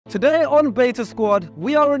Today on Beta Squad,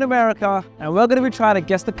 we are in America and we're going to be trying to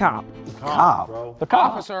guess the cop. Cop? The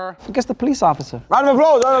cop. Officer. Guess the police officer. Round of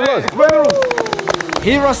applause, round of applause.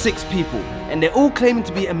 Here are 6 people, and they're all claiming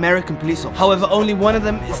to be American police officers. However, only one of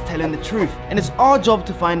them is telling the truth, and it's our job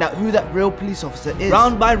to find out who that real police officer is.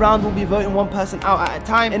 Round by round, we'll be voting one person out at a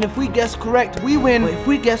time, and if we guess correct, we win. But if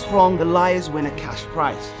we guess wrong, the liars win a cash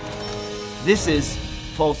prize. This is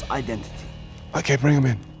false identity. Okay, bring him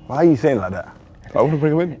in. Why are you saying like that? I want to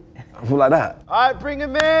bring him in. I feel like that. All right, bring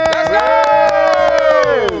him in. Let's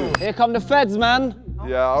go! Here come the feds, man.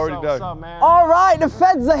 Yeah, I already know. All right, the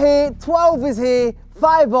feds are here, 12 is here,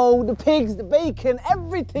 5-0, the pigs, the bacon,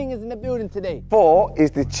 everything is in the building today. 4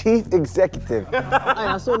 is the chief executive. Hey,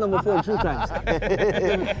 I saw number 4 in True Crimes.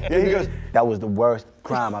 Yeah, he goes, that was the worst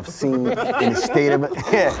crime I've seen in the state of it.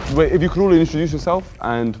 Yeah. Wait, if you could all introduce yourself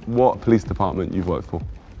and what police department you've worked for.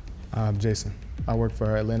 I'm Jason. I work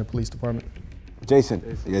for Atlanta Police Department. Jason.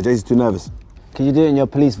 Yeah, Jason's too nervous. Can you do it in your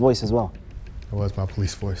police voice as well? That was my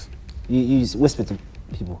police voice. You whisper to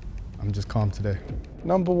people. I'm just calm today.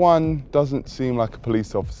 Number 1 doesn't seem like a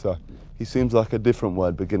police officer. He seems like a different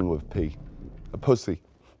word beginning with P. A pussy.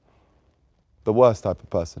 The worst type of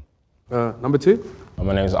person. Number 2?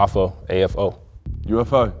 My name is Afo, AFO.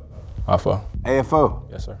 UFO. Afo. AFO?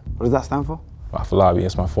 Yes, sir. What does that stand for? Afolabi,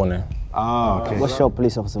 it's my full name. Oh, okay. What's your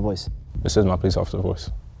police officer voice? This is my police officer voice.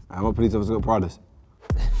 I'm a police officer, got Pradas.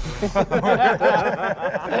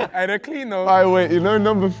 Hey, they're clean though. By the way, you know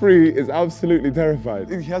number 3 is absolutely terrified.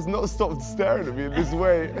 He has not stopped staring at me in this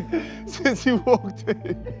way since he walked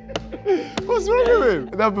in. What's wrong with him?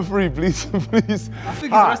 Number 3, please, please. I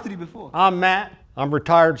think he's arrested you before. I'm Matt. I'm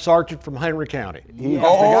retired sergeant from Henry County.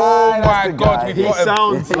 Oh my God, we've got him.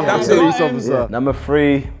 Sounds That's it. police officer. Number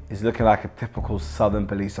 3 is looking like a typical Southern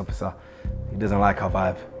police officer. He doesn't like our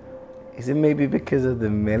vibe. Is it maybe because of the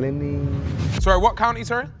melanin? Sorry, what county,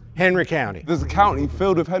 sorry? Henry County. There's a county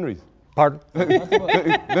filled with Henrys. Pardon?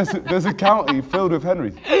 There's a county filled with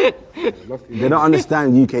Henrys. They don't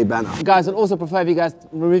understand UK banter. Guys, I'd also prefer if you guys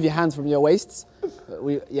remove your hands from your waists.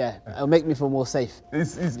 It'll make me feel more safe.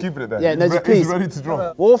 He's keeping it there. Yeah, no, just please. He's ready to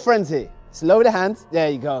drop. We're all friends here. Just lower the hands. There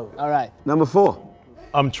you go. All right. Number 4.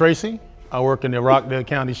 I'm Tracy. I work in the Rockdale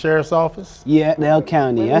County Sheriff's Office. Yeah, Dale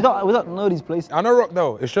County, yeah? We don't know these places. I know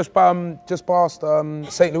Rockdale. It's just past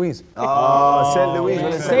St. Louis. Oh, St. Louis.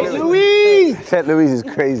 St. Louis! St. Louis is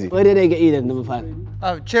crazy. Where did they get you then, number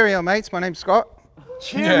 5? Cheerio, mates. My name's Scott.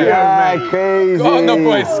 Yeah, crazy. Go on the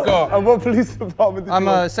boy, Scott. And what police department did I'm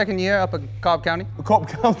you a work? second year up at Cobb County. Cobb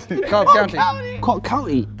County. Cobb County. Cobb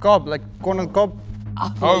County? Cobb, like going on Cobb.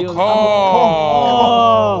 Oh,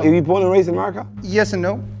 Are you born and raised in America? Yes and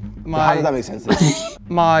no. How does that make sense?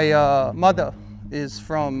 My mother is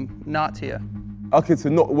from not here. Okay,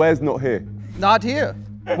 so where's not here? Not here.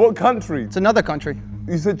 What country? It's another country.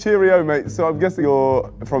 You said cheerio, mate, so I'm guessing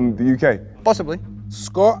you're from the UK. Possibly.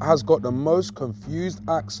 Scott has got the most confused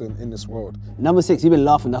accent in this world. Number 6, you've been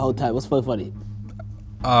laughing the whole time. What's so funny?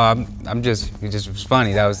 It just was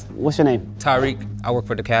funny. That was. What's your name? Tyreek. I work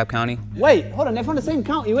for DeKalb County. Wait, hold on, they're from the same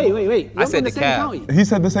county. Wait. I said from the same DeKalb. county. He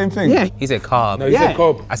said the same thing? Yeah. He said Cobb. No, he said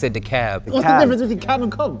Cobb. I said DeKalb. What's the difference between Cab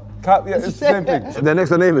and Cobb? Cap, yeah, it's the same thing. They're next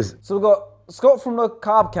door neighbors. So we've got Scott from the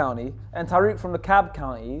Cobb County and Tariq from the Cab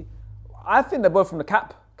County. I think they're both from the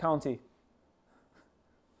Cap County.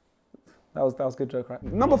 That was a good joke, right?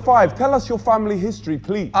 Number 5, tell us your family history,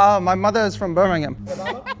 please. My mother is from Birmingham.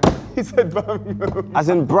 He said Birmingham. As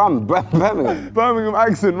in Birmingham. Birmingham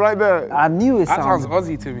accent right there. I knew it That sounds sounded.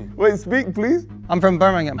 Aussie to me. Wait, speak, please. I'm from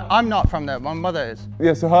Birmingham. I'm not from there. My mother is.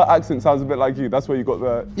 Yeah, so her accent sounds a bit like you. That's where you got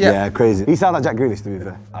the... Yeah, crazy. He sounds like Jack Grealish, to be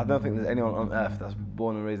fair. I don't think there's anyone on earth that's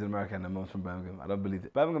born and raised in America and their mom's from Birmingham. I don't believe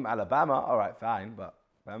it. Birmingham, Alabama, all right, fine, but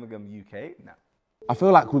Birmingham, UK, no. I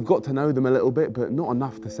feel like we've got to know them a little bit, but not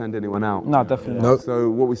enough to send anyone out. No, definitely not.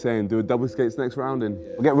 So what we're saying, do a double skates next round and...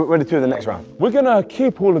 We'll get ready to the next round. We're gonna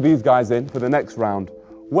keep all of these guys in for the next round,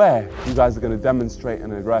 where you guys are gonna demonstrate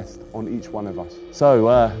an arrest on each one of us.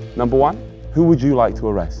 So, number 1, who would you like to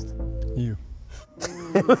arrest? You.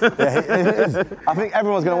 I think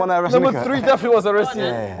everyone's going to want to arrest Number Niko. 3 definitely was arrested.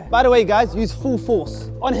 Yeah. By the way, guys, use full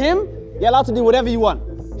force. On him, you're allowed to do whatever you want.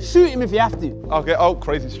 Shoot him if you have to. Okay, oh,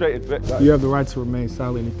 crazy, straight into it. You have the right to remain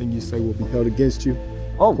silent. Anything you say will be held against you.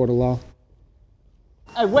 Oh. Court of law.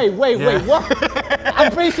 Hey, wait, what?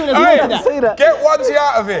 I'm pretty sure there's more to that. Say that. Get onesie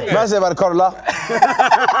out of it. What say about the court of law?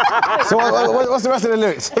 So what's the rest of the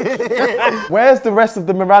lyrics? Where's the rest of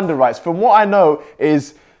the Miranda rights? From what I know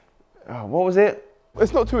is, what was it?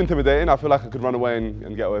 It's not too intimidating. I feel like I could run away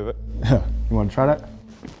and get away with it. You want to try that?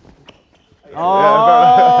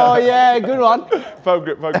 Oh, yeah, good one. Phone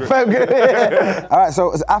grip, phone grip. All right,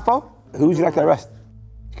 so it's Afo. Who would you like to arrest?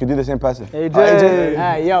 could do the same person. AJ.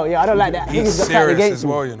 Hey, yo, I don't like that. He's serious as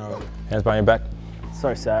well, you know. Hands behind your back.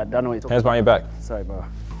 Sorry, sir. I don't know what you're talking Hands behind your back. Sorry, bro.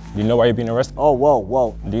 Do you know why you're being arrested? Oh,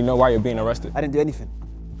 whoa. Do you know why you're being arrested? I didn't do anything.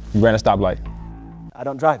 You ran a stoplight. I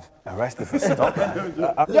don't drive. Arrested for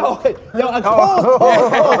stoplight. Yo, I called.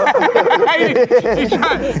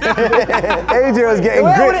 AJ was getting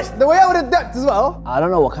gripped. The way I would have ducked as well. I don't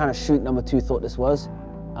know what kind of shoot number 2 thought this was.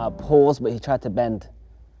 Pause, but he tried to bend.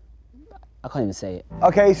 I can't even say it.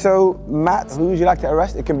 Okay, so Matt, who would you like to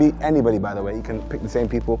arrest? It can be anybody, by the way. You can pick the same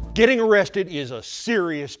people. Getting arrested is a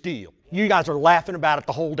serious deal. You guys are laughing about it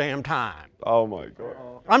the whole damn time. Oh my God.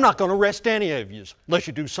 I'm not gonna arrest any of you unless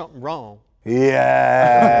you do something wrong.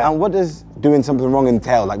 Yeah. And what does doing something wrong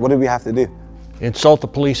entail? Like, what do we have to do? Insult the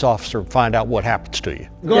police officer and find out what happens to you.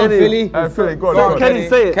 Go on, Philly. Philly, go on. Kenny,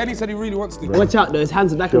 say it. Kenny said he really wants to. Watch out, though. His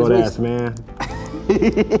hands are back in his waist. man.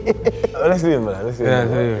 Let's leave him, man. Let's leave him.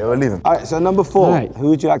 Yeah, we'll leave him. All right, so number 4. Right. Who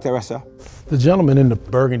would you like to arrest, sir? The gentleman in the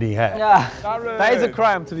burgundy hat. Yeah, that is a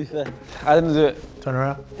crime, to be fair. I didn't do it. Turn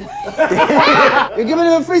around. You're giving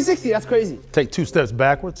him a 360. That's crazy. Take 2 steps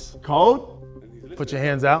backwards. Cold? Put your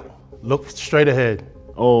hands out. Look straight ahead.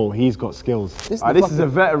 Oh, he's got skills. This is a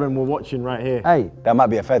veteran we're watching right here. Hey. That might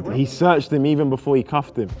be a fed. He searched him even before he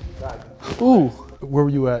cuffed him. Ooh. Where were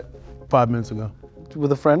you at 5 minutes ago?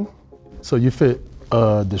 With a friend. So you fit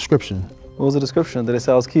a description. What was the description? Did they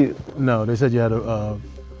say I was cute? No, they said you had a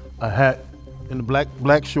hat and the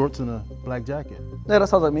black shorts and a black jacket. Yeah, that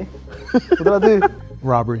sounds like me. What did I do?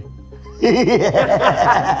 Robbery.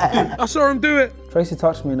 I saw him do it. Tracy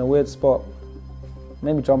touched me in a weird spot.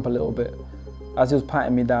 Made me jump a little bit. As he was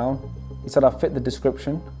patting me down, he said I fit the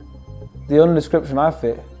description. The only description I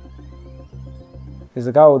fit is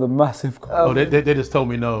a guy with a massive car. Oh, they just told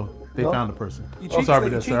me no. They found the person. I'm sorry for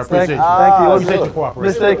that, sir. I Thank appreciate you. you. Appreciate your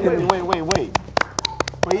cooperation. Mistaken. Wait.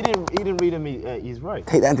 But he didn't read him his right.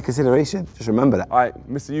 Take that into consideration. Just remember that. All right,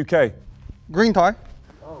 Mr. UK. Green tie.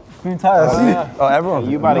 Green tie, I see. Oh, everyone.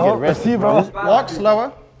 You about to get arrested, bro. Walk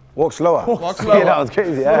slower. Walk slower. Walk slower. Yeah, that was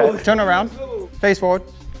crazy. Yeah. Turn around. Face forward.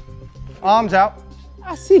 Arms out.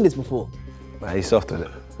 I've seen this before. Man, he's soft with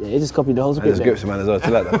it. Yeah, he just copied the whole And script. there's grips, man, as well. Do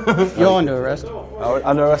you like that? You're under arrest.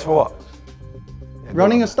 Under arrest for what?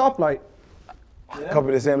 Running a stoplight.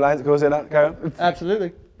 Copy the same lines. Go say that, carry on.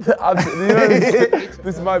 Absolutely. You know,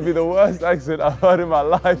 this might be the worst accent I've heard in my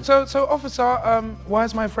life. So officer, why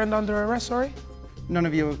is my friend under arrest, sorry? None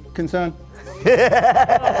of you are concerned.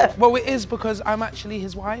 Well, it is because I'm actually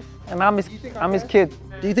his wife. And I'm his kid.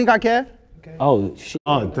 Do you think I care? Oh, shit.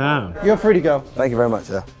 Oh, damn. You're free to go. Thank you very much,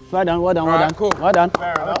 sir. Well done. Cool. Well done.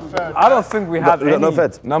 I don't think we have any. No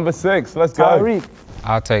feds. Number 6, let's go. Tariq.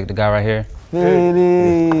 I'll take the guy right here.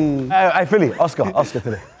 Hey, Philly, Oscar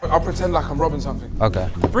today. I'll pretend like I'm robbing something. Okay.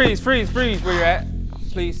 Freeze where you're at.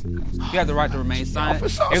 Please, you have the right to remain silent.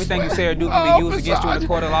 Officer, Everything you say or do can be used against you in a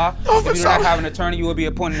court of law. If you do not have an attorney, you will be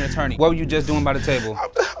appointed an attorney. What were you just doing by the table? I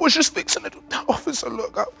was just fixing it. Officer,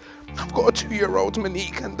 look, I've got a 2-year-old,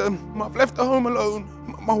 Monique, and I've left her home alone.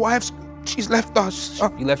 My wife's, she's left us.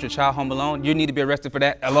 You left your child home alone? You need to be arrested for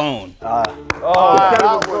that alone.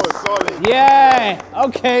 Yeah,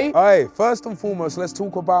 okay. All right, first and foremost, let's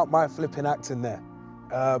talk about my flipping acting there.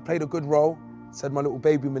 Played a good role. Said my little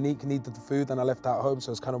baby Monique needed the food and I left her at home, so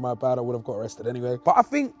it's kind of my bad. I would have got arrested anyway. But I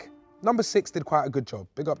think number 6 did quite a good job.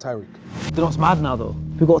 Big up Tariq. You know what's mad now though?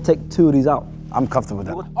 We've got to take 2 of these out. I'm comfortable with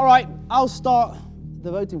that. All right, I'll start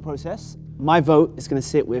the voting process. My vote is going to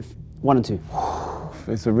sit with 1 and 2.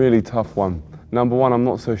 It's a really tough one. Number 1, I'm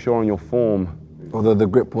not so sure on your form. Although the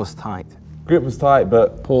grip was tight. Grip was tight,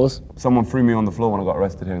 but Pause. someone threw me on the floor when I got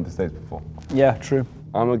arrested here in the States before. Yeah, true.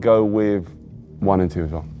 I'm gonna go with 1 and 2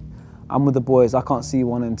 as well. I'm with the boys. I can't see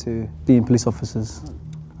 1 and 2 being police officers.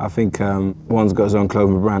 I think 1's got his own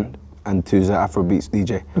clothing brand and 2's an Afrobeats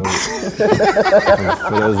DJ.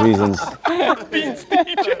 For those reasons. Beats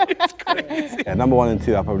DJ is crazy. Yeah, number 1 and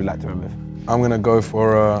 2 I'd probably like to remove. I'm gonna go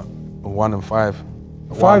for a 1 and 5.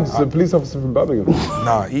 5's a police officer from Birmingham.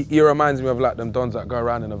 Nah, he reminds me of like them dons that go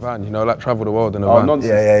around in a van, you know, like travel the world in a van.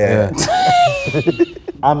 Nonsense. Yeah.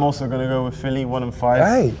 I'm also gonna go with Philly, 1 and 5.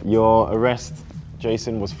 Hey. Your arrest,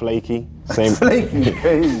 Jason, was flaky. Same. Flaky.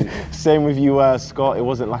 Same with you, Scott. It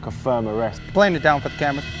wasn't like a firm arrest. Playing it down for the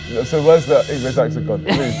cameras. So where's the English accent gone?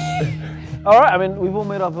 Please. All right, I mean, we've all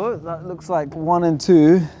made our votes. That looks like 1 and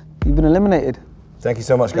 2. You've been eliminated. Thank you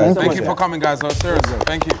so much, guys. Thank you for coming, guys. Seriously,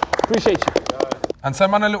 thank you. Appreciate you. And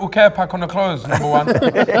send man a little care pack on the clothes, number 1.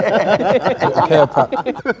 Care pack.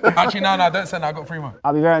 Actually, no, don't send that. I got 3 more.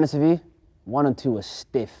 I'll be very honest with you. 1 and 2 were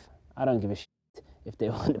stiff. I don't give a shit if they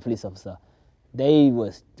weren't the police officer. They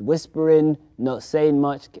were whispering, not saying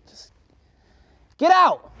much. Just get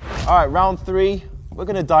out! All right, round 3. We're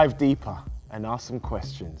gonna dive deeper and ask some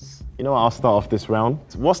questions. You know what, I'll start off this round.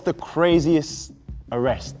 What's the craziest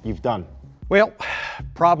arrest you've done? Well,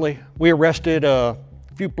 probably we arrested a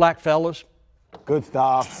few black fellas. Good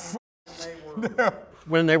stuff.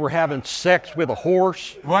 When they were having sex with a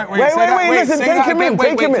horse. Wait, listen, take him in.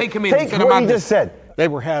 Take what he just said. They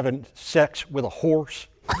were having sex with a horse.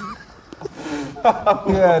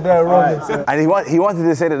 Yeah, they're wrong. And he wanted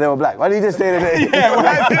to say that they were black. Why did he just say that? He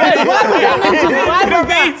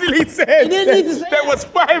easily said. He didn't need to say there was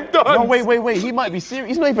 5 dons. No, wait. He might be serious.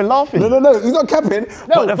 He's not even laughing. No. He's not capping.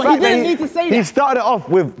 No, the but fact he didn't that need to say that. He started off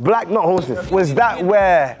with black, not horses. Was that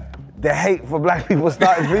where the hate for black people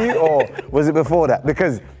started for you, or was it before that?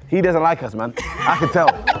 Because he doesn't like us, man. I can tell.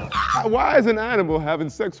 Why is an animal having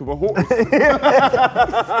sex with a horse?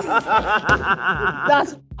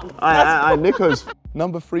 That's Niko's.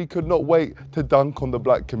 Number 3 could not wait to dunk on the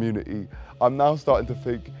black community. I'm now starting to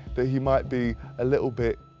think that he might be a little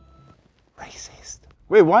bit racist.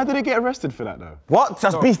 Wait, why did he get arrested for that though? What?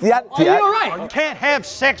 That's bestiality. Are you all right? You can't have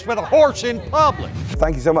sex with a horse in public.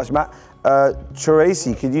 Thank you so much, Matt.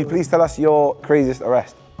 Tracy, could you please tell us your craziest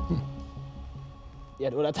arrest?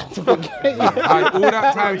 Yeah, all that time to think. All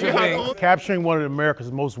that time to think. Capturing one of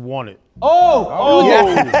America's most wanted. Oh,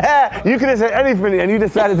 yeah. You could have said anything and you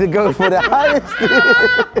decided to go for the highest.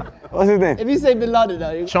 What's his name? If you say Bin Laden,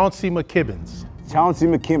 though. Chauncey McKibbins. Chauncey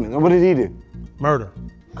McKibbins. What did he do? Murder.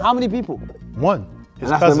 How many people? One. And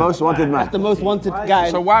that's the most wanted man. That's the most wanted guy.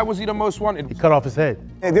 So why was he the most wanted? He cut off his head.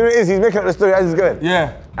 Yeah, there it is. He's making up the story as it's going.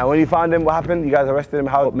 Yeah. And when you found him, what happened? You guys arrested him.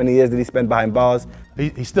 How many years did he spend behind bars?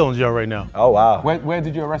 He's still in jail right now. Oh, wow. Where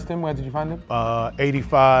did you arrest him? Where did you find him?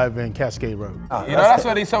 85 and Cascade Road. You know, that's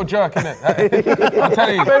where they sell jerk, innit? I'm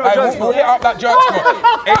telling you. We'll get up that jerk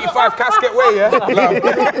spot. 85 Casket Way, yeah?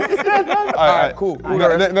 All right, cool.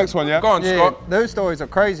 Next one, yeah? Go on, Scott. Those stories are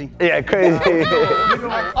crazy. Yeah, crazy.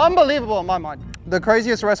 Unbelievable in my mind. The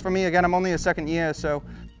craziest arrest for me, again, I'm only a second year, so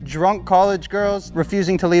drunk college girls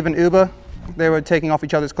refusing to leave an Uber. They were taking off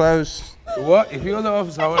each other's clothes. What? If you were the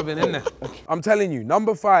officer, I would have been in there. I'm telling you,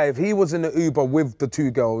 number 5, he was in the Uber with the 2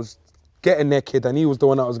 girls, getting naked, and he was the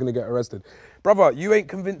one that was gonna get arrested. Brother, you ain't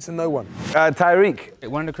convincing no one. Tyreek.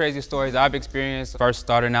 One of the craziest stories I've experienced, first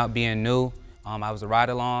starting out being new, I was a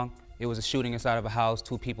ride-along. It was a shooting inside of a house,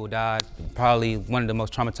 2 people died. Probably one of the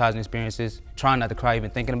most traumatizing experiences. Trying not to cry even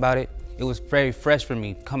thinking about it. It was very fresh for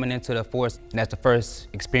me coming into the force, and that's the first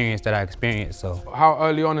experience that I experienced, so. How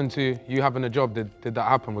early on into you having a job did that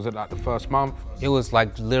happen? Was it like the first month? It was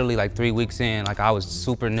like literally like 3 weeks in, like I was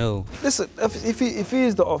super new. Listen, if he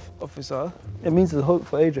is the officer, it means there's hope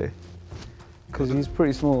for AJ. Because he's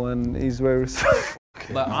pretty small and he's very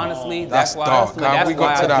But honestly, that's why dark. that's we why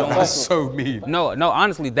got to I that. joined. That's so mean. No,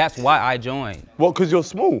 honestly, that's why I joined. What, because you're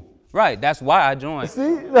small? Right, that's why I joined.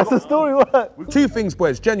 See, that's the story. What? 2 things,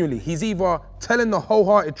 boys, genuinely. He's either telling the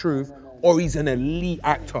wholehearted truth or he's an elite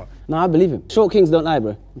actor. No, I believe him. Short kings don't lie,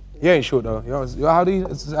 bro. You ain't short though. How do you?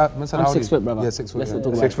 I'm 6 foot, brother. Yeah, 6 foot. Let's Yeah. not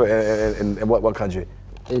talk about 6 foot in what country?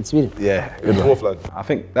 In Sweden. Yeah, good one. Northland. I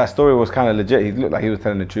think that story was kind of legit. He looked like he was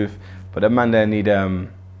telling the truth, but that man there need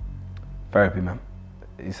therapy, man.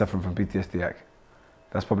 He's suffering from PTSD.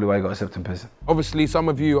 That's probably why he got accepted in prison. Obviously, some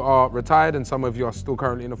of you are retired and some of you are still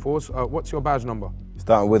currently in the force. What's your badge number?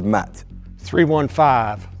 Starting with Matt.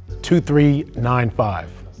 315-2395.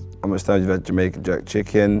 How much time have you had Jamaican jerk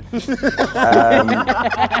chicken? Scott.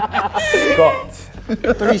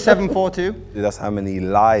 3742. That's how many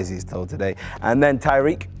lies he's told today. And then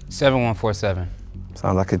Tyreek. 7147.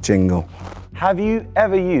 Sounds like a jingle. Have you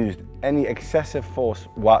ever used any excessive force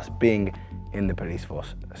whilst being in the police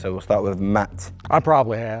force? So we'll start with Matt. I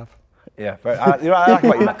probably have. Yeah, I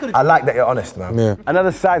like that you're honest, man. Yeah.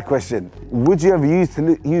 Another side question. Would you ever use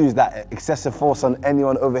that excessive force on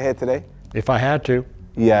anyone over here today? If I had to.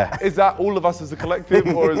 Yeah. Is that all of us as a collective,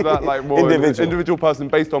 or is that like more individual person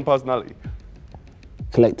based on personality?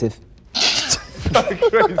 Collective.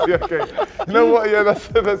 Crazy, okay. You know what, yeah, that's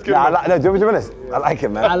good. Nah, do you want me to be honest? I like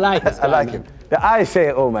him, man. I like this guy, I like him. The eyes say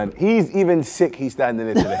it all, man. He's even sick he's standing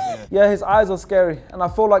here today. Yeah, his eyes are scary. And I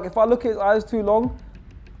feel like if I look at his eyes too long,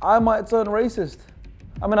 I might turn racist.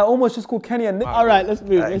 I mean, I almost just called Kenny a Nick. All right, let's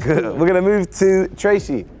move. We're going to move to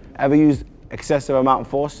Tracy. Ever used excessive amount of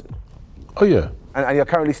force? Oh, yeah. And you're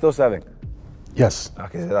currently still serving? Yes.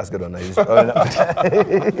 Okay, so that's good one. You just own up.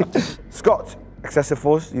 Scott, excessive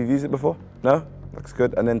force, you've used it before? No? Looks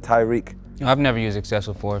good. And then Tyreek. No, I've never used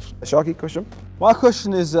excessive force. Sharky, question? My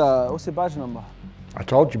question is, what's your badge number? I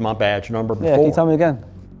told you my badge number before. Yeah, can you tell me again?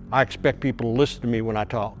 I expect people to listen to me when I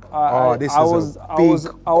talk. I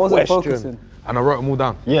wasn't focusing. And I wrote them all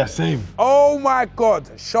down. Yeah, same. Oh my God,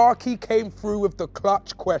 Sharky came through with the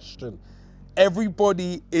clutch question.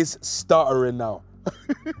 Everybody is stuttering now.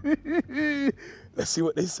 Let's see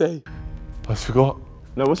what they say. I forgot.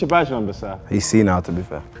 No, what's your badge number, sir? He's seen now, to be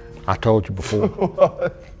fair. I told you before.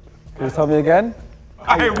 Can you tell me again?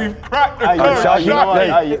 Hey, we've cracked the Hey, code. Sharky,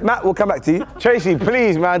 Sharky. hey, Matt, we'll come back to you. Tracy,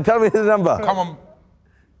 please, man, tell me his number. Come on.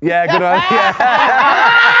 Yeah, good one. Yeah.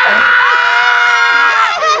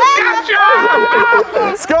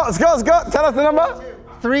 Scott, tell us the number.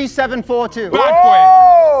 3742. Bad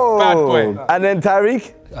boy. Bad boy. And then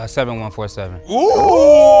Tyreek? 7147. Ooh!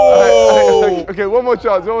 Okay, one more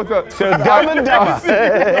chance, one more chance. So Dumb and Dumber.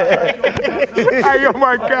 Hey, you're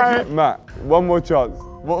my guy. Matt, one more chance.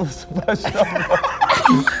 What was the best number?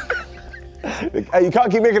 Hey, you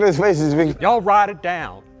can't keep making those faces. Y'all write it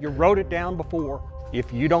down. You wrote it down before.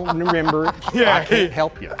 If you don't remember it, I can't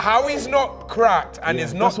help you. How he's not cracked and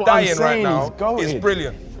is not dying right now is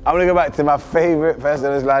brilliant. I'm gonna go back to my favorite person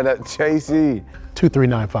in this lineup, Tracy.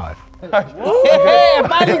 2395. Hey,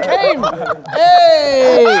 finally came!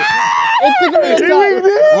 Hey! It took me a time.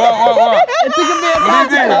 What? It took me a time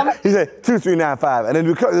to come. He said 2395, and then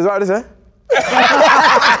we cut this right, sir.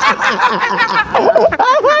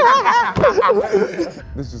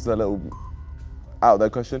 This is a little out there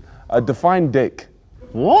question. Define dick.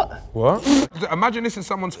 What? Imagine this is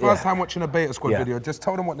someone's first time watching a Beta Squad video. Just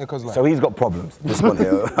tell them what Niko's like. So he's got problems. This one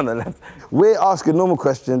here on the left. We're asking normal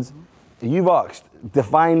questions. You've asked,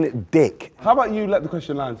 define dick. How about you let the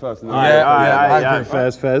question land first? Yeah,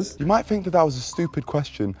 Fez. You might think that was a stupid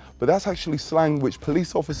question, but that's actually slang which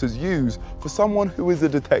police officers use for someone who is a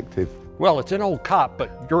detective. Well, it's an old cop,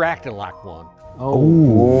 but you're acting like one.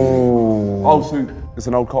 Oh, so it's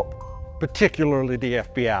an old cop. Particularly the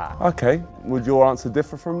FBI. Okay. Would your answer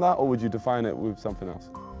differ from that, or would you define it with something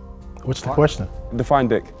else? What's the question? Define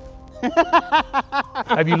dick.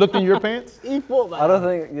 Have you looked in your pants? He thought that. I don't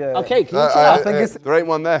think, yeah. Okay, can you I think it's... There ain't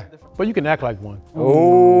one there. But you can act like one.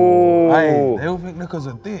 Hey, they all think Niko's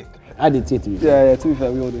a dick. I did too. Yeah, to be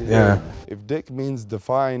fair, we all do. Yeah. If dick means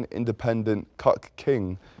define, independent, cuck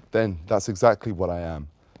king, then that's exactly what I am.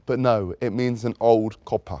 But no, it means an old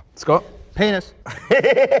copper. Scott? Penis.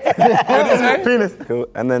 Penis. Cool.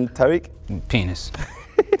 And then Tariq? Penis.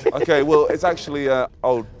 Okay, well, it's actually an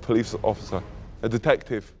old police officer, a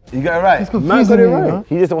detective. You got it right. Matt got it right.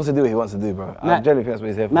 He just wants to do what he wants to do, bro. I generally think that's what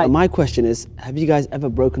he's here for. Matt, my question is, have you guys ever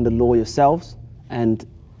broken the law yourselves? And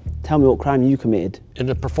tell me what crime you committed. In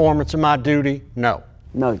the performance of my duty, no.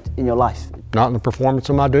 No, in your life. Not in the performance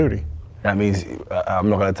of my duty. That means I'm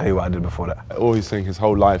not going to tell you what I did before that. All he's saying his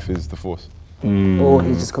whole life is the force. Or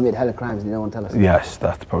he's just committed hella crimes and you don't want to tell us. Yes,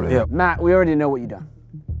 that's probably it. Matt, we already know what you've done.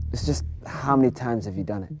 It's just how many times have you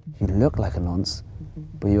done it? You look like a nonce,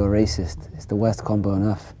 but you're a racist. It's the worst combo on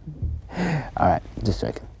earth. All right, just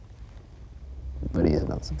joking. But he is a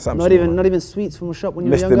nonce. Not even sweets from a shop when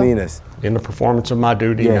you were younger? Misdemeanors. In the performance of my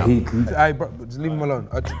duty, no. Hey, bro, just leave him alone.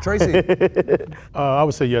 Tracy? I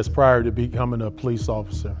would say yes, prior to becoming a police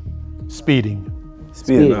officer. Speeding.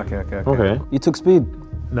 Speeding. Okay. You took speed?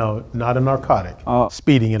 No, not a narcotic.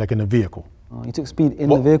 Speeding like in a vehicle. Oh, you took speed in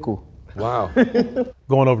the vehicle? Wow.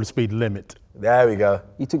 Going over the speed limit. There we go.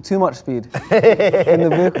 You took too much speed in the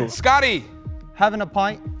vehicle. Scotty! Having a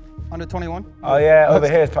pint under 21. Oh yeah, over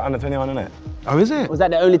here it's under 21, isn't it? Oh, is it? Was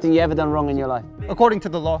that the only thing you ever done wrong in your life? According to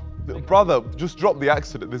the law. Brother, just drop the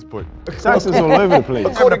accent at this point. Accent's all over the place.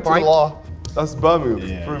 According to the law. That's Birmingham.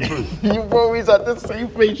 Yeah. Through. You've always had the same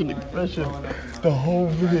facial expression the whole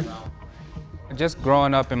way. Just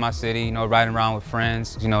growing up in my city, you know, riding around with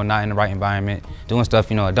friends, you know, not in the right environment, doing stuff,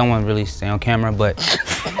 you know, I don't want to really stay on camera, but...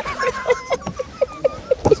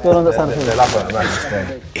 What's going on this side of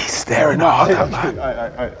the He's staring hard at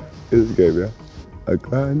man. Here's the game, yeah? A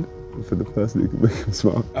grind for the person who can make him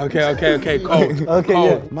smile. Okay, cold. Okay,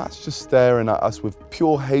 yeah. Matt's just staring at us with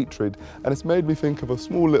pure hatred, and it's made me think of a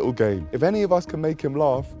small little game. If any of us can make him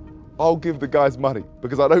laugh, I'll give the guys money,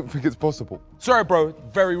 because I don't think it's possible. Sorry, bro.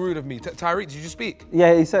 Very rude of me. Tyreek, did you speak?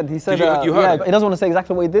 Yeah, he said, you heard it? he doesn't want to say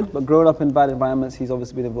exactly what he did, but growing up in bad environments, he's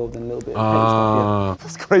obviously been involved in a little bit of petty stuff, yeah.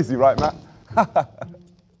 That's crazy, right, Matt?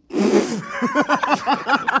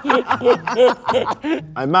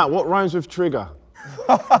 Hey, Matt, what rhymes with trigger?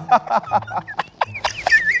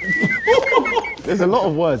 There's a lot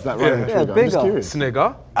of words that rhyme with trigger. I'm just curious.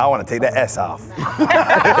 Snigger. I want to take the S off.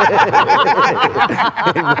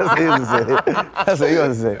 That's what he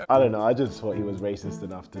wants to say. I don't know, I just thought he was racist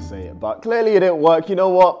enough to say it, but clearly it didn't work. You know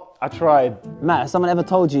what? I tried. Matt, has someone ever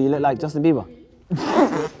told you you look like Justin Bieber?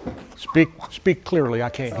 Speak clearly, I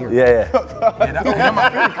can't hear. Yeah.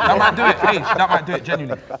 That might do it. Hey, that might do it,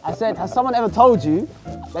 genuinely. I said, has someone ever told you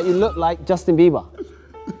that you look like Justin Bieber?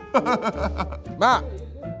 Matt.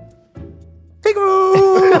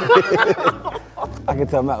 I can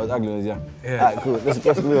tell Matt was ugly when he was young. Yeah. Alright, cool.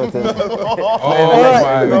 Let's move on to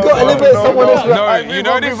Oh, we got to eliminate someone else.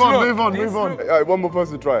 Move on. Alright, one more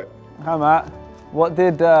person try it. Hi, Matt. What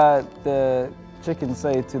did the chicken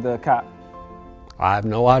say to the cat? I have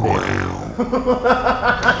no idea.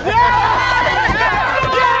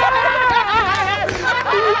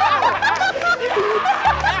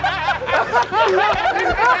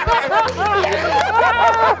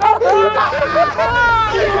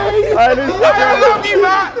 I love you,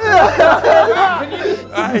 Matt.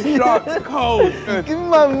 Shark's cold. Give me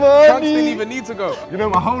my money. Chunkz didn't even need to go. You know,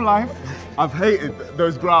 my whole life, I've hated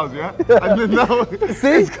those growls, yeah? And then now, See?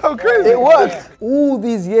 it's so crazy. It worked. All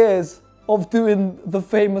these years of doing the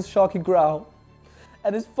famous Sharky growl,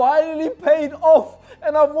 and it's finally paid off,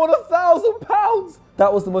 and I've won £1,000.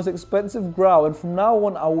 That was the most expensive growl, and from now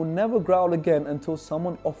on, I will never growl again until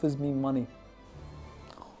someone offers me money.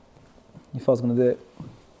 You thought I was gonna do it?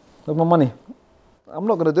 Where's my money? I'm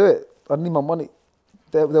not gonna do it. I need my money.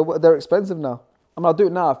 They're expensive now. I mean, I'll do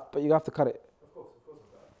it now, but you have to cut it.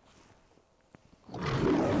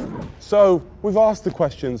 So, we've asked the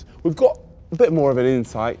questions, we've got a bit more of an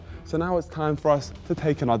insight, so now it's time for us to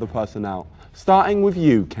take another person out. Starting with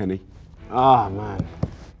you, Kenny. Ah, man.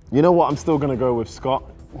 You know what? I'm still going to go with Scott.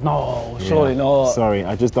 No, surely not. Sorry,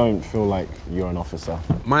 I just don't feel like you're an officer.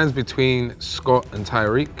 Mine's between Scott and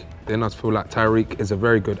Tyreek. Then I feel like Tyreek is a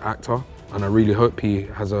very good actor, and I really hope he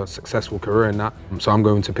has a successful career in that. So I'm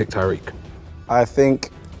going to pick Tyreek. I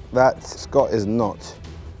think that Scott is not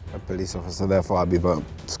a police officer, therefore I'll be voting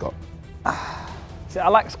Scott. See, I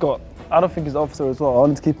like Scott. I don't think he's an officer as well. I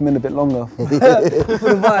wanted to keep him in a bit longer. For the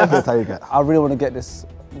vibe. I really want to get this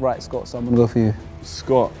right, Scott, so I'm going to go for you.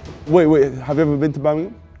 Scott. Wait, have you ever been to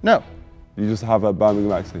Birmingham? No. You just have a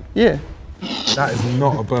Birmingham accent? Yeah. That is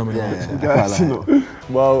not a Birmingham accent. That's not.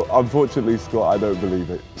 Well, unfortunately, Scott, I don't believe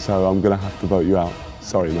it. So I'm going to have to vote you out.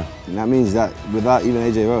 Sorry, man. And that means that without even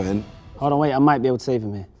AJ voting... Hold on, wait, I might be able to save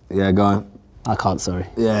him here. Yeah, go on. I can't, sorry.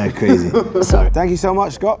 Yeah, crazy. Sorry. Thank you so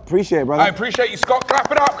much, Scott. Appreciate it, brother. I appreciate you, Scott.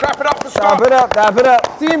 Clap it up for Scott. Dab it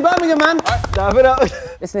up. See you in Birmingham, man. Dab it up.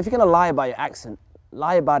 Listen, if you're gonna lie about your accent,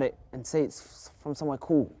 lie about it and say it's from somewhere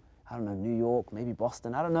cool. I don't know, New York, maybe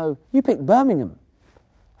Boston, I don't know. You picked Birmingham.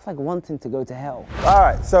 It's like wanting to go to hell. All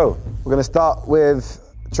right, so we're gonna start with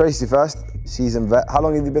Tracy first. Seasoned vet. How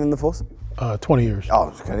long have you been in the force? 20 years.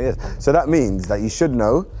 Oh, 20 years. So that means that you should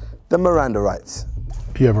know the Miranda rights.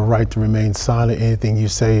 You have a right to remain silent. Anything you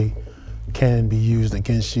say can be used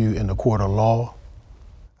against you in the court of law.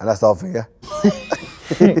 And that's the whole thing, yeah?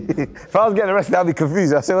 If I was getting arrested, I'd be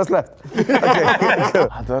confused. I'd say what's left. Okay, cool.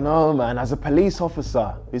 I don't know, man. As a police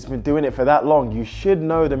officer who's been doing it for that long, you should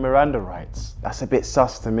know the Miranda rights. That's a bit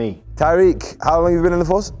sus to me. Tyreek, how long have you been in the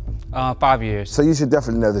force? 5 years. So you should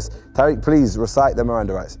definitely know this. Tyreek, please recite the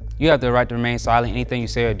Miranda rights. You have the right to remain silent. Anything you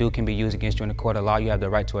say or do can be used against you in the court of law. You have the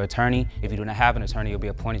right to an attorney. If you do not have an attorney, you'll be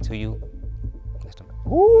appointed to you.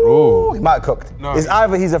 Ooh, he might have cooked. No. It's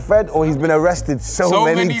either he's a Fed or he's been arrested so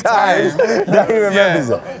many times that he remembers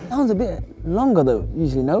it. Sounds a bit longer though,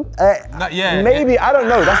 usually, no? Maybe, I don't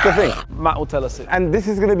know, that's the thing. Matt will tell us it. And this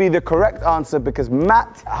is gonna be the correct answer because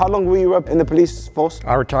Matt, how long were you up in the police force?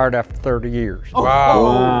 I retired after 30 years. Oh.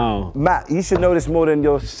 Wow. Matt, you should know this more than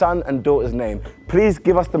your son and daughter's name. Please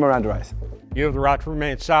give us the Miranda rights. You have the right to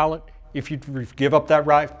remain silent. If you give up that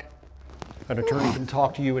right, an attorney can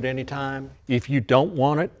talk to you at any time. If you don't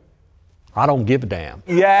want it, I don't give a damn.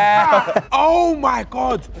 Yeah. Oh my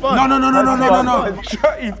God. No.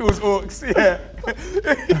 Shut those orcs, yeah.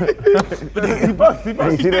 He both.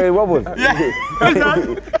 You see the way he wobbled? Yeah.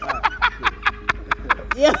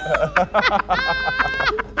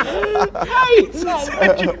 Hey,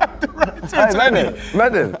 said you have the right to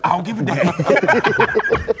Madden. I'll give a damn.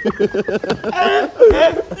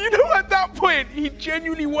 You know, at that point, he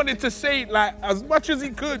genuinely wanted to say like as much as he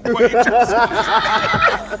could, but he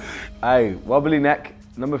just. Hey, wobbly neck.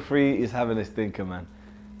 Number 3 is having a stinker, man.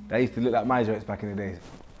 That used to look like my jokes back in the days.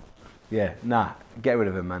 Yeah, nah, get rid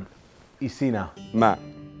of him, man. You see now. Matt,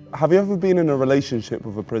 have you ever been in a relationship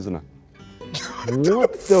with a prisoner?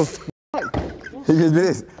 What the f***? He just did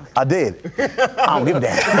this. I did. I don't give a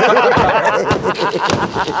damn.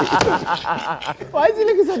 Why is he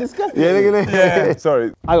looking so disgusting? Yeah, look at it. Yeah.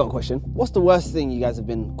 Sorry. I got a question. What's the worst thing you guys have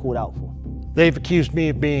been called out for? They've accused me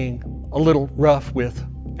of being a little rough with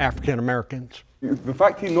African Americans. The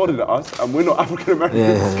fact he nodded at us and we're not African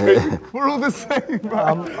Americans is crazy. We're all the same,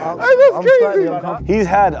 man. That's crazy. He's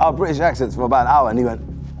had our British accents for about an hour and he went,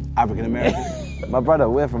 African American. My brother,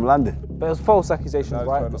 we're from London. But it was false accusations,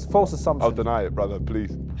 right? It was false assumptions. I'll deny it, brother,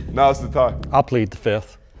 please. Now's the time. I'll plead the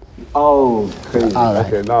 5th. Oh, crazy. All right.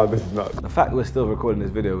 Okay, now this is nuts. The fact we're still recording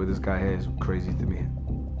this video with this guy here is crazy to me.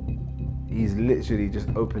 He's literally just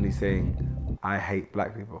openly saying, I hate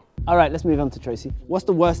black people. All right, let's move on to Tracy. What's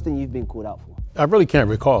the worst thing you've been called out for? I really can't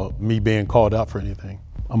recall me being called out for anything.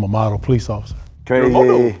 I'm a model police officer.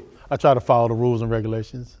 Crazy. I try to follow the rules and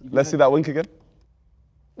regulations. Let's see that wink again.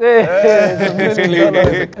 And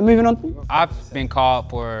moving on. I've been called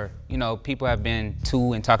for, you know, people have been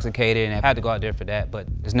too intoxicated and have had to go out there for that, but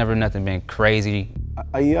there's never nothing been crazy.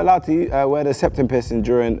 Are you allowed to wear the septum piercing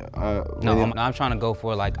during? No, I'm trying to go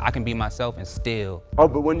for like I can be myself and still. Oh,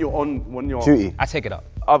 but when you're duty, I take it up.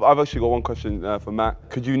 I've actually got one question for Matt.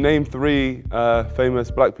 Could you name 3 famous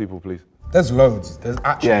black people, please? There's loads. There's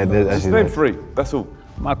actually loads. Just name 3. That's all.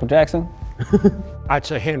 Michael Jackson. I'd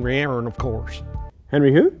say Henry Aaron, of course.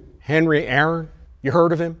 Henry who? Henry Aaron. You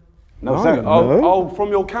heard of him? No. Oh, from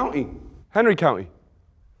your county, Henry County.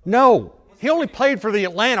 No, he only played for the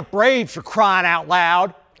Atlanta Braves, for crying out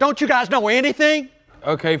loud. Don't you guys know anything?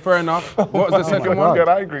 Okay, fair enough. What was the second one? Get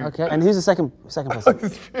angry. Okay, and who's the second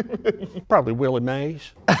person? Probably Willie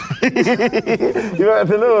Mays. You don't have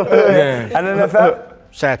to know. Yeah. And then the third?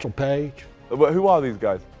 Satchel Paige. But who are these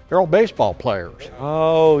guys? They're all baseball players.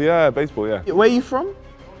 Oh yeah, baseball. Yeah. Where are you from?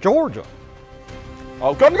 Georgia.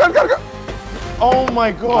 Oh, go. Oh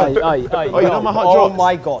my God. Aye, you know my heart drops. Oh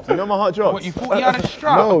my God. You know my heart drops. What, you thought you had a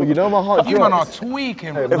strap? No, you know my heart You man are drops.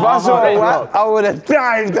 tweaking. If I saw that, I would have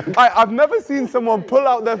died. I've never seen someone pull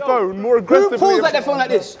out their phone more aggressively. Who pulls out their phone like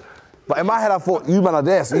this? But in my head, I thought, you man are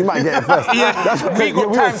there, so you might get it first. Yeah, That's we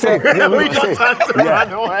got time safe. to- Yeah, we We got safe. time to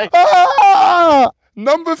run away.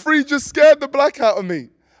 Number 3 just scared the black out of me.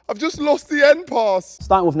 I've just lost the end pass.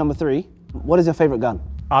 Starting with number 3, what is your favorite gun?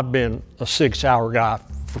 I've been a 6-hour guy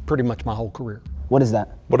for pretty much my whole career. What is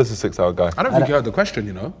that? What is a 6-hour guy? I don't think you heard the question,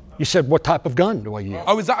 you know. You said, what type of gun do I use?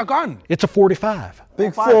 Oh, is that a gun? It's a 45.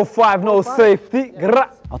 Big 4-5, no safety.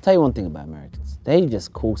 I'll tell you one thing about Americans. They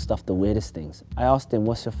just call stuff the weirdest things. I asked him,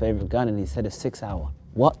 what's your favorite gun? And he said a 6-hour.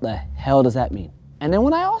 What the hell does that mean? And then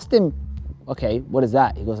when I asked him, okay, what is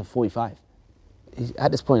that? He goes, a 45.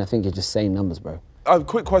 At this point, I think you're just saying numbers, bro. A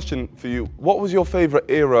quick question for you. What was your favorite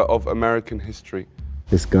era of American history?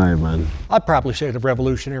 This guy, man. I'd probably say the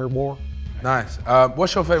Revolutionary War. Nice.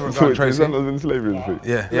 What's your favorite gun, Tracy? in slavery.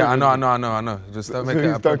 Yeah, I know. Just don't make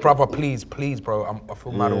it a proper please, bro. I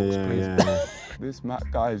feel mad, please. This Matt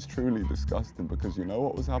guy is truly disgusting because you know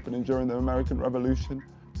what was happening during the American Revolution?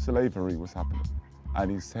 Slavery was happening.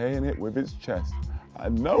 And he's saying it with his chest.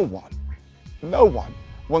 And no one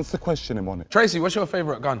wants to question him on it. Tracy, what's your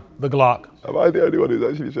favorite gun? The Glock. Am I the only one who's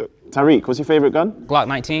actually shit? Tariq, what's your favorite gun? Glock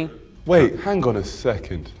 19. Wait, hang on a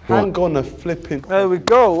second. Hang on a flipping... There we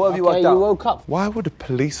go. What have you worked out? woke up. Why would a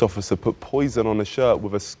police officer put poison on a shirt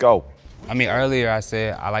with a skull? I mean, earlier I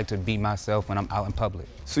said I like to be myself when I'm out in public.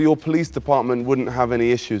 So your police department wouldn't have any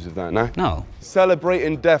issues with that, no? No.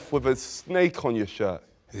 Celebrating death with a snake on your shirt.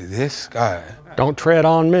 This guy. Don't tread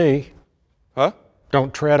on me. Huh?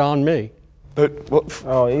 Don't tread on me. But what?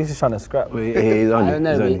 Oh, he's just trying to scrap. He's on I don't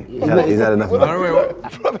know, you. He's had enough of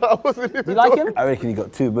that. You like him? I reckon he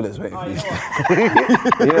got 2 bullets waiting for you.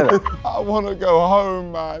 I want to go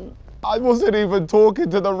home, man. I wasn't even talking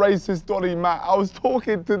to the racist Donny Matt. I was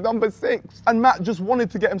talking to number 6. And Matt just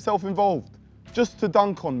wanted to get himself involved, just to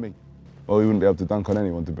dunk on me. Well, he wouldn't be able to dunk on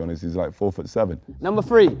anyone, to be honest. He's like 4'7". Number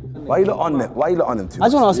 3. Why you lot on them? Why you lot on them too? I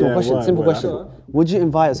just want to ask him a question, simple question. Would you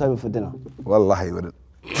invite us over for dinner? Wallahi, he wouldn't.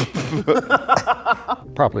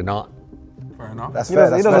 Probably not. Fair enough. That's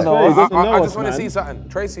fair. He doesn't know. I just want to see something.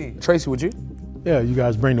 Tracy, would you? Yeah, you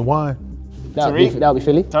guys bring the wine. That would be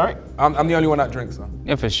Philly. I'm the only one that drinks, though.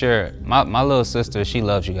 Yeah, for sure. My little sister, she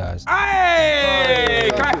loves you guys. Hey!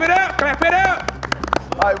 Clap it up! Clap it up!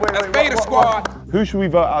 All right, That's Beta Squad. Who should we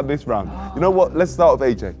vote out this round? You know what? Let's start with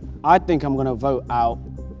AJ. I think I'm going to vote out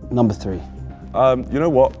number 3. You know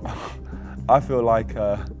what? I feel like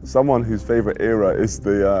someone whose favorite era is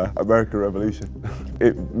the American Revolution.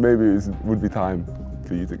 Would be time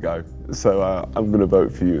for you to go. So I'm gonna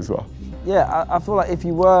vote for you as well. Yeah, I feel like if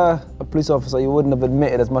you were a police officer, you wouldn't have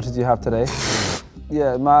admitted as much as you have today.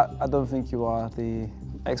 Yeah, Matt, I don't think you are the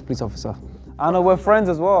ex-police officer. I know we're friends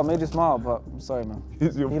as well. I made you smile, but I'm sorry, man. He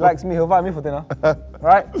likes me. He'll invite me for dinner,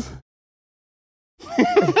 right?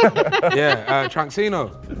 Yeah,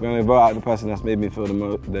 Chunkzino. We're going to vote out the person that's made me feel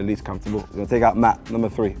the least comfortable. We're going to take out Matt, number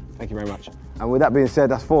 3. Thank you very much. And with that being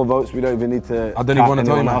said, that's 4 votes. We don't even need to I don't even want to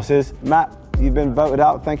tell you, anyone man. else's. Matt, you've been voted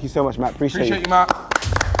out. Thank you so much, Matt. Appreciate Appreciate you, Matt.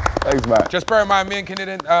 Thanks, Matt. Just bear in mind, me and Kenny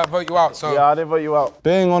didn't vote you out, so. Yeah, I didn't vote you out.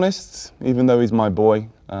 Being honest, even though he's my boy,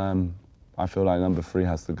 I feel like number 3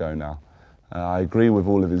 has to go now. I agree with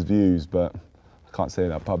all of his views, but I can't say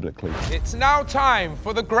that publicly. It's now time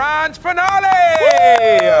for the grand finale!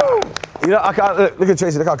 You know, I can't, look at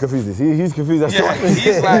Tracy, look how confused he is. He's confused as Yeah,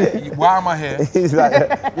 he's like, why am I here? He's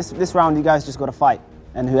like... This round, you guys just got to fight,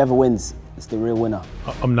 and whoever wins is the real winner.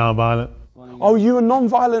 I'm non-violent. Oh, you're a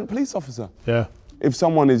non-violent police officer? Yeah. If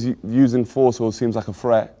someone is using force or seems like a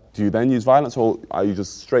threat, do you then use violence or are you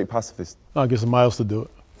just straight pacifist? I'll get somebody else to do it.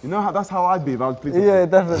 You know how that's how I'd be if I was police officer. Yeah,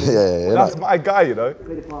 definitely. Yeah. That's my guy, you know.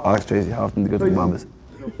 Ask Tracy how often to go to the barbers.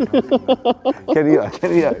 Kenny out.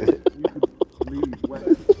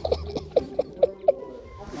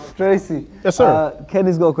 Tracy. Yes, sir.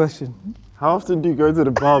 Kenny's got a question. How often do you go to the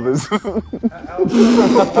barbers?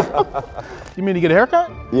 You mean to get a haircut?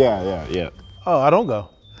 Yeah. Oh, I don't go.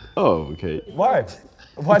 Oh, okay. Why?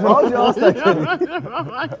 Why would you ask that, Kenny?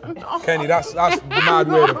 Kenny, that's mad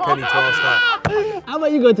weird of Kenny to ask that. How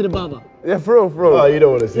about you go to the barber? Yeah, for real. Oh, you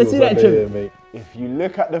don't want to see Let's see that here, mate. If you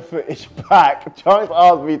look at the footage back, Chunkz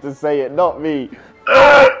asked me to say it, not me.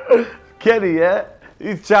 Kenny, yeah?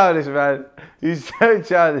 He's childish, man. He's so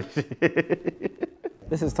childish.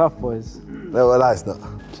 This is tough, boys. No, well, that's not.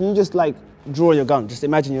 Can you just like draw your gun? Just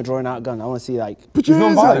imagine you're drawing out a gun. I want to see like. But you're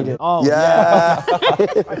non-violent. Oh yeah.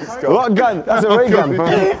 What gun? That's a ray gun, bro.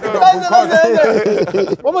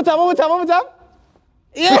 One more time.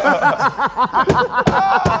 Yeah.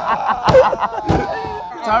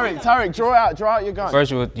 Tariq, draw out your gun.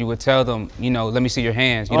 First, you would tell them, you know, let me see your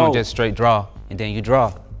hands. You don't just straight draw, and then you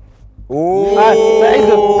draw. Ooh. That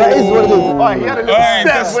is what it is. Oh, he had a little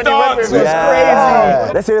step when he went with it. It was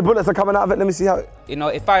crazy. Let's see the bullets are coming out of it. Let me see how. You know,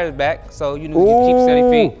 it fires back, so you know you keep steady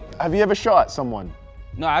feet. Have you ever shot at someone?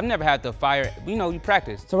 No, I've never had to fire. You know, you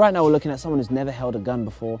practice. So right now we're looking at someone who's never held a gun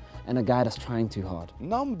before and a guy that's trying too hard.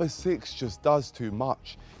 Number 6 just does too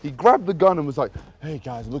much. He grabbed the gun and was like, hey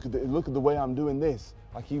guys, look at the way I'm doing this.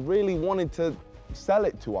 Like he really wanted to sell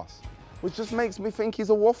it to us, which just makes me think he's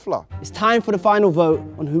a waffler. It's time for the final vote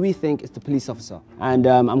on who we think is the police officer. And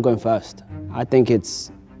I'm going first. I think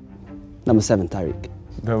it's number 7, Tariq.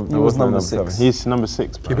 He was number 6. He's number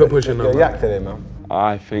 6. Keep it pushing, Yeah, yak today, man.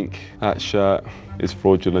 I think that shirt is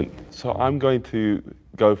fraudulent. So I'm going to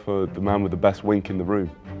go for the man with the best wink in the room.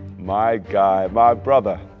 My guy, my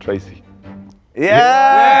brother, Tracy.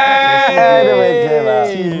 Yeah!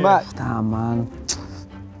 Too much. Damn, man.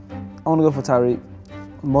 I want to go for Tariq.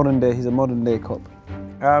 Modern day, he's a modern day cop.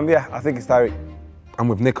 Yeah, I think it's Tariq. I'm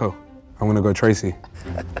with Niko. I'm going to go Tracy.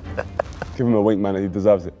 Give him a wink, man, he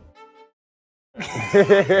deserves it.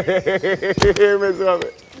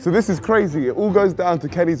 So this is crazy. It all goes down to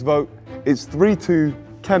Kenny's vote. It's 3-2.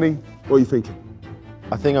 Kenny, what are you thinking?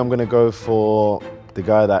 I think I'm going to go for the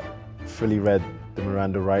guy that fully read the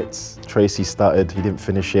Miranda rights. Tracy started, he didn't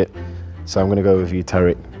finish it. So I'm going to go with you,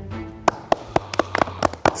 Tariq.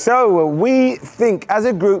 So we think as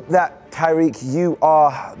a group that Tariq, you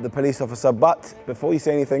are the police officer, but before you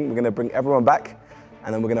say anything, we're going to bring everyone back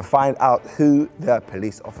and then we're going to find out who the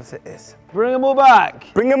police officer is. Bring them all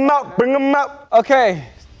back. Bring them up, bring them up. Okay.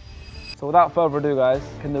 So without further ado, guys,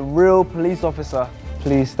 can the real police officer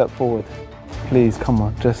please step forward? Please, come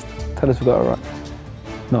on, just tell us we got it right.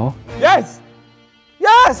 No? Yes!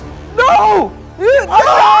 Yes! No! Oh, man!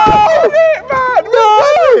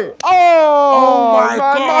 No! Oh my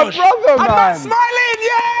gosh! My brother, man! I'm smiling,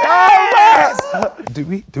 yeah! Oh,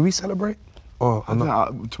 yes! Do we celebrate? Oh, I'm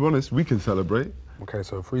not. To be honest, we can celebrate. Okay,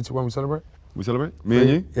 so 3, 2, 1, we celebrate? We celebrate? Me and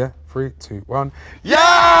you? Yeah, 3, 2, 1.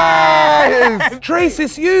 Yes! Trace,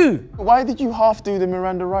 it's you! Why did you half do the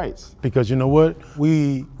Miranda rights? Because you know what?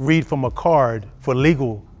 We read from a card for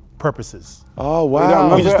legal purposes. Oh,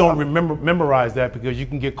 wow. We just don't memorize that because you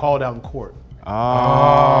can get called out in court.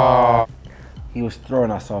 Ah. He was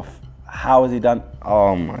throwing us off. How has he done?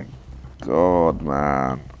 Oh my God,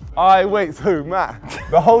 man. Alright, wait, so Matt,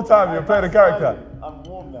 the whole time you're playing a character? I'm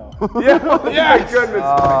warm now. Yeah, yes. Goodness. He's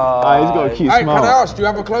got a cute Hey, smile. can I ask, do you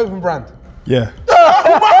have a clothing brand? Yeah.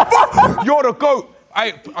 You're the GOAT.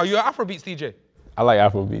 Hey, are you an Afrobeats DJ? I like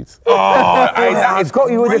Afrobeats. Oh, hey, It's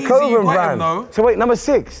got you with the crazy clothing you got brand. him, though. So wait, number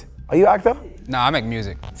 6. Are you an actor? Nah, I make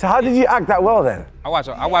music. So how did you act that well then? I watch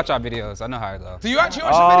our videos. I know how it goes. Do you actually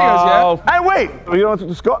watch the videos, yeah? Hey, wait! You don't want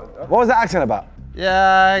to Scott? What was that accent about?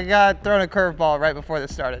 Yeah, I got thrown a curveball right before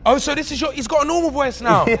this started. Oh, so this is he's got a normal voice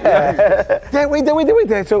now. Yeah. Wait.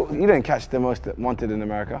 So you didn't catch the most wanted in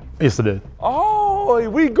America? Yes, I did. Oh,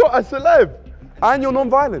 we got a celeb. And you're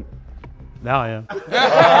non-violent. Now I am.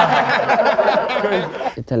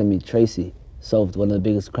 You're telling me Tracy solved one of the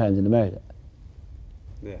biggest crimes in America?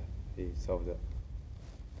 Yeah, he solved it.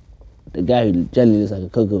 The guy who generally looks like a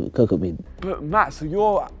cocoa bean. But Matt, so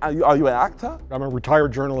are you an actor? I'm a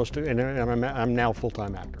retired journalist and I'm now a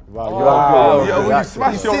full-time actor. Wow, you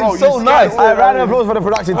smashed your role. So nice. A round of applause for the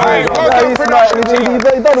production team. Hey, You've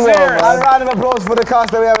done well, man. A round of applause for the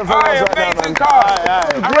cast that we have in front of us right now, man.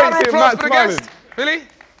 A round of applause for the guest. Billy?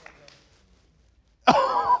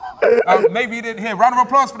 Maybe you didn't hear. Round of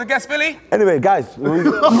applause for the guest, Billy. Anyway, guys, we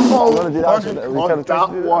want to do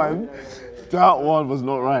that one was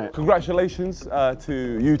not right. Congratulations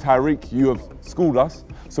to you, Tyreek. You have schooled us.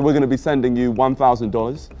 So we're going to be sending you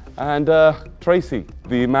 $1,000. And Tracy,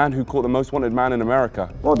 the man who caught the most wanted man in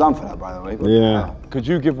America. Well done for that, by the way. Yeah. Could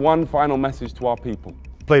you give one final message to our people?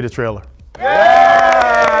 Play the trailer.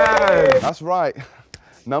 Yay! That's right.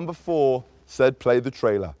 Number 4 said play the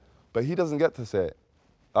trailer. But he doesn't get to say it.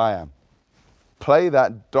 I am. Play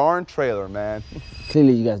that darn trailer, man.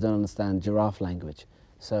 Clearly you guys don't understand giraffe language.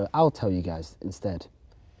 So I'll tell you guys instead.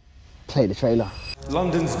 Play the trailer.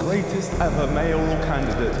 London's greatest ever mayoral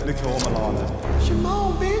candidate, Niko.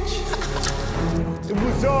 Shimon, bitch. It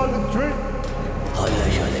was all a dream.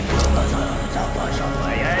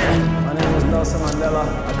 My name is Nelson Mandela.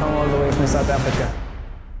 I come all the way from South Africa.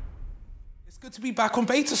 It's good to be back on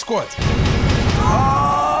Beta Squad.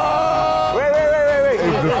 Wait.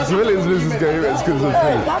 If the civilians lose this game, it's good as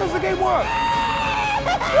a How does the game work?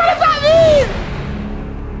 What does that mean?